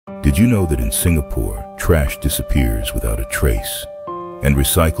Did you know that in Singapore, trash disappears without a trace? And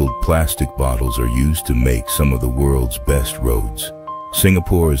recycled plastic bottles are used to make some of the world's best roads.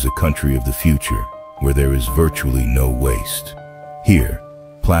 Singapore is a country of the future, where there is virtually no waste. Here,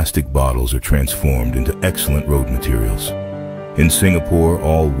 plastic bottles are transformed into excellent road materials. In Singapore,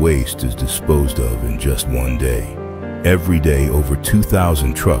 all waste is disposed of in just one day. Every day, over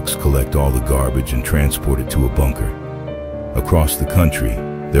 2,000 trucks collect all the garbage and transport it to a bunker. Across the country,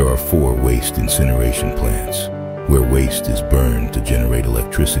 there are 4 waste incineration plants, where waste is burned to generate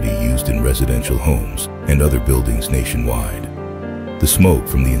electricity used in residential homes and other buildings nationwide. The smoke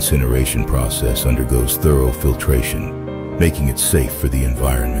from the incineration process undergoes thorough filtration, making it safe for the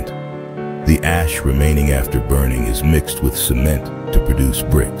environment. The ash remaining after burning is mixed with cement to produce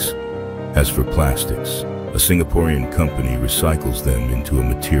bricks. As for plastics, a Singaporean company recycles them into a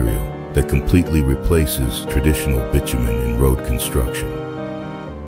material that completely replaces traditional bitumen in road construction.